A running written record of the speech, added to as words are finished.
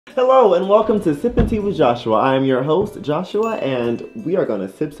Hello and welcome to Sippin' Tea with Joshua. I am your host, Joshua, and we are going to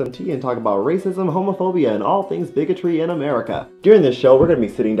sip some tea and talk about racism, homophobia, and all things bigotry in America. During this show, we're going to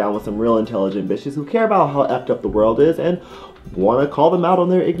be sitting down with some real intelligent bitches who care about how effed up the world is and want to call them out on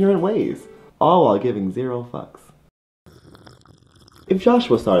their ignorant ways, all while giving 0 fucks. If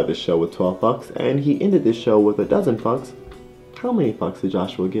Joshua started this show with 12 fucks and he ended this show with 12 fucks, how many fucks did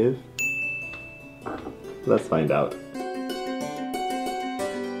Joshua give? Let's find out.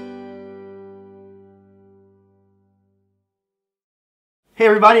 Hey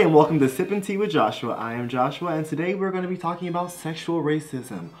everybody and welcome to Sippin' Tea with Joshua. I am Joshua and today we're going to be talking about sexual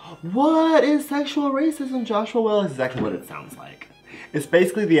racism. What is sexual racism, Joshua? Well, it's exactly what it sounds like. It's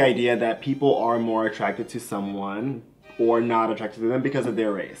basically the idea that people are more attracted to someone or not attracted to them because of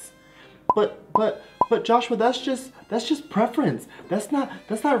their race. But Joshua, that's just preference. That's not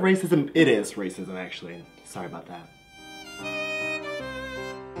racism. It is racism actually. Sorry about that.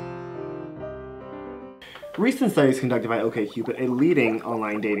 Recent studies conducted by OkCupid, a leading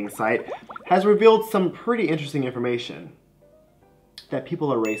online dating site, has revealed some pretty interesting information. That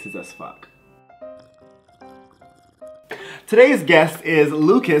people are racist as fuck. Today's guest is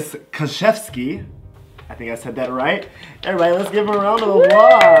Lucas Kaszewski. I think I said that right. Everybody, let's give him a round of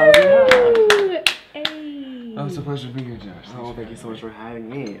applause. Yeah. Hey. Oh, it's a pleasure to be here, Josh. Oh, thank you so much for having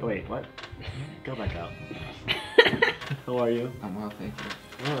me. Wait, what? Go back out. How are you? I'm well, thank you.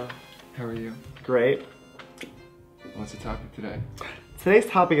 Yeah. How are you? Great. What's the topic today? Today's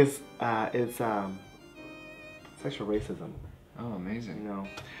topic is sexual racism. Oh, amazing. You know,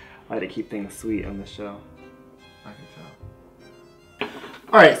 I like to keep things sweet on this show. I can tell.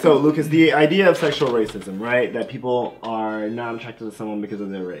 Alright, so Lucas, the idea of sexual racism, right? That people are not attracted to someone because of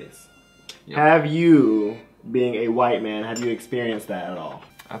their race. Yeah. Have you, being a white man, have you experienced that at all?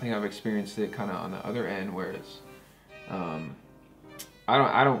 I think I've experienced it kind of on the other end, where it's,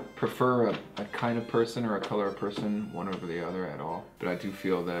 I don't prefer a kind of person or a color of person one over the other at all. But I do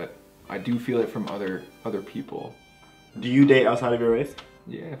feel it from other people. Do you date outside of your race?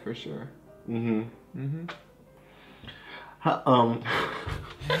 Yeah, for sure. Mm-hmm. Mm-hmm.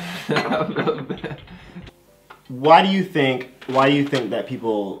 Why do you think that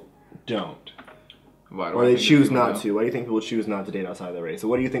people don't? Or they choose not to? Why do you think people choose not to date outside of their race? So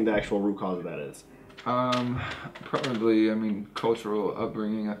what do you think the actual root cause of that is? Probably, cultural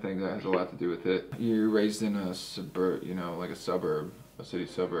upbringing. I think that has a lot to do with it. You're raised in a suburb, like a suburb, a city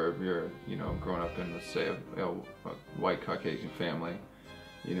suburb. You're, growing up in, let's say, a white Caucasian family.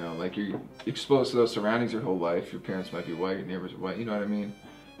 Like you're exposed to those surroundings your whole life. Your parents might be white, your neighbors are white, you know what I mean?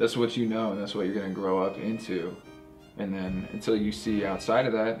 That's what you know, and that's what you're gonna grow up into. And then until you see outside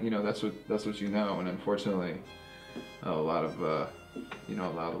of that, that's what you know. And unfortunately, a lot of the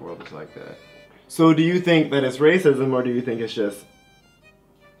world is like that. So do you think that it's racism, or do you think it's just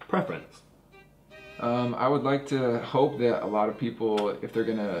preference? I would like to hope that a lot of people, if they're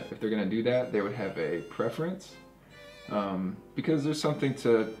gonna do that, they would have a preference. Because there's something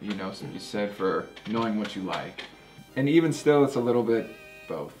to, something you said for knowing what you like. And even still, it's a little bit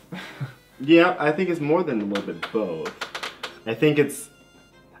both. Yeah, I think it's more than a little bit both. I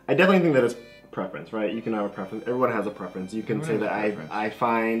definitely think that it's preference, right? You can have a preference. Everyone has a preference. You can say that I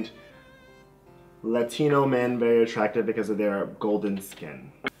find Latino men very attractive because of their golden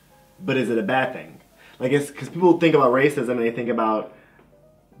skin. But is it a bad thing? Like, it's because people think about racism and they think about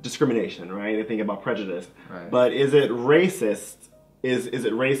discrimination, right? They think about prejudice. Right. But is it racist? Is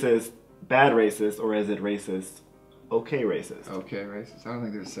it racist, bad racist, or is it racist, okay racist? Okay racist. I don't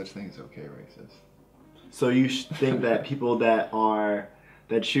think there's such thing as okay racist. So you think that people that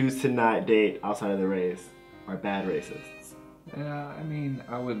choose to not date outside of the race are bad racists? Yeah,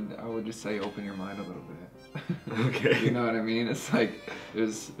 I would just say open your mind a little bit. Okay. You know what I mean? It's like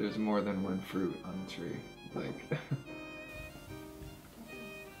there's more than one fruit on the tree. Like.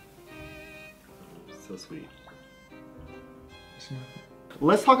 So sweet.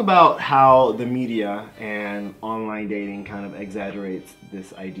 Let's talk about how the media and online dating kind of exaggerates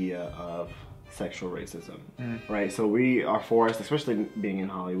this idea of sexual racism, right? So we are forced, especially being in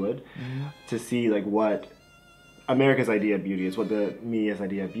Hollywood, to see like what America's idea of beauty is, what the media's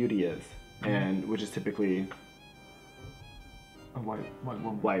idea of beauty is, and which is typically a white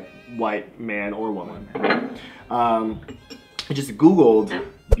woman, white man or woman. I just Googled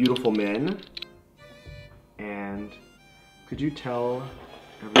beautiful men, and could you tell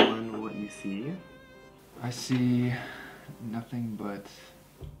everyone what you see? I see nothing but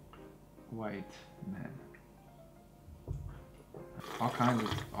white men.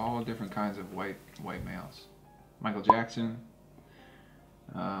 All different kinds of white males. Michael Jackson,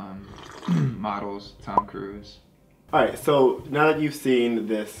 models, Tom Cruise. Alright, so now that you've seen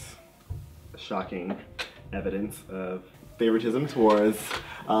this shocking evidence of favoritism towards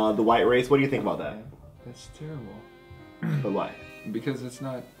the white race, what do you think about that? That's terrible. But why? Because it's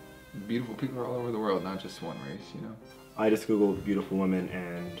not beautiful people are all over the world, not just one race, you know? I just googled beautiful women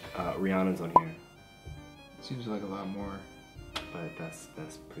and Rihanna's on here. Seems like a lot more. But that's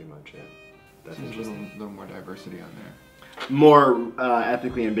pretty much it. That's Seems a interesting. little more diversity on there. More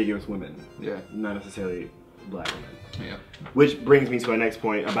ethnically ambiguous women. Yeah. Not necessarily black women. Yeah. Which brings me to our next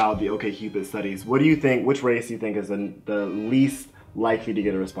point about the OkCupid studies. What do you think, which race do you think is the least likely to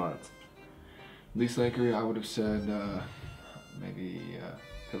get a response? Least likely, I would have said maybe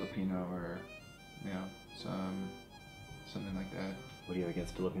Filipino or, you know, something like that. What do you have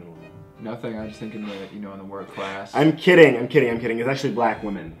against Filipino women? Nothing, I'm just thinking that, you know, in the work class. I'm kidding. It's actually black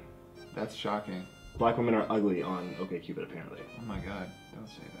women. That's shocking. Black women are ugly on OkCupid, apparently. Oh my god, don't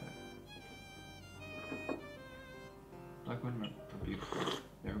say that. Black women are beautiful.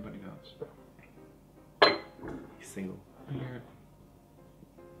 Everybody knows. He's single.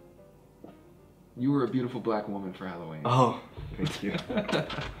 You were a beautiful black woman for Halloween. Oh, thank you.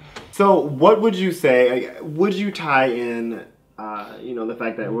 So, what would you say? Would you tie in, you know, the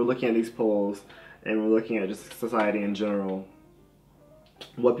fact that we're looking at these polls and we're looking at just society in general,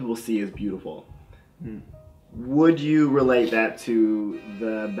 what people see as beautiful? Mm. Would you relate that to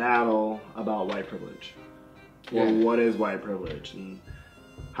the battle about white privilege? Or Yeah. what is white privilege and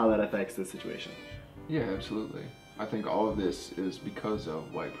how that affects the situation? Yeah, absolutely. I think all of this is because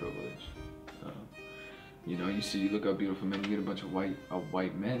of white privilege. You know, you look how beautiful men, you get a bunch of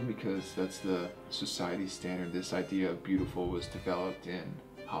white men because that's the society standard. This idea of beautiful was developed in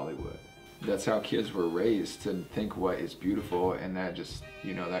Hollywood. That's how kids were raised to think what is beautiful, and that just,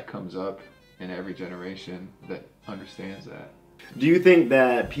 you know, that comes up in every generation that understands that. Do you think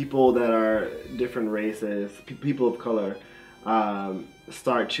that people that are different races, people of color,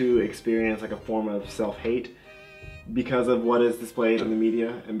 start to experience like a form of self-hate because of what is displayed in the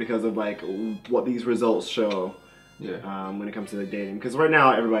media and because of like what these results show? Yeah. When it comes to the dating? Because right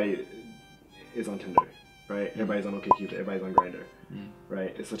now everybody is on Tinder, right? Everybody's on OkCupid, everybody's on Grindr,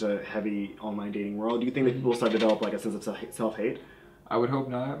 right? It's such a heavy online dating world. Do you think that people start to develop like a sense of self-hate? I would hope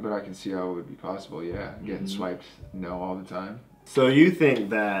not, but I can see how it would be possible, yeah. Getting swiped no all the time. So you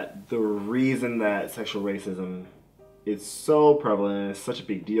think that the reason that sexual racism is so prevalent and it's such a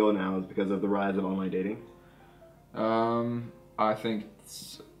big deal now is because of the rise of online dating? I think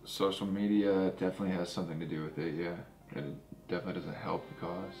social media definitely has something to do with it, yeah. It definitely doesn't help the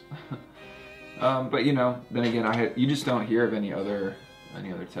cause. But you know, then again, you just don't hear of any other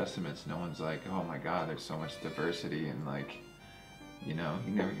testaments. No one's like, oh my god, there's so much diversity, and like, you know,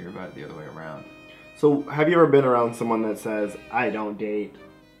 you never hear about it the other way around. So have you ever been around someone that says, I don't date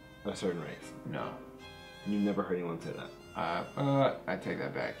a certain race? No. You've never heard anyone say that? I take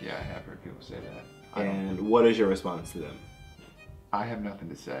that back. Yeah, I have heard people say that. And what is your response to them? I have nothing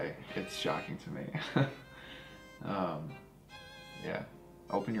to say. It's shocking to me. Yeah.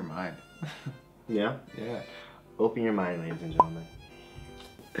 Open your mind. Yeah? Yeah. Open your mind, ladies and gentlemen.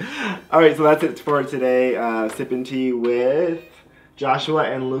 Alright, so that's it for today. Sippin' tea with Joshua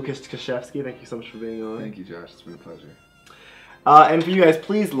and Lucas Kashevsky. Thank you so much for being on. Thank you, Josh. It's been a pleasure. And for you guys,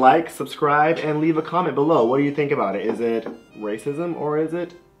 please like, subscribe, and leave a comment below. What do you think about it? Is it racism or is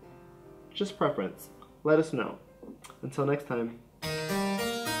it just preference? Let us know. Until next time.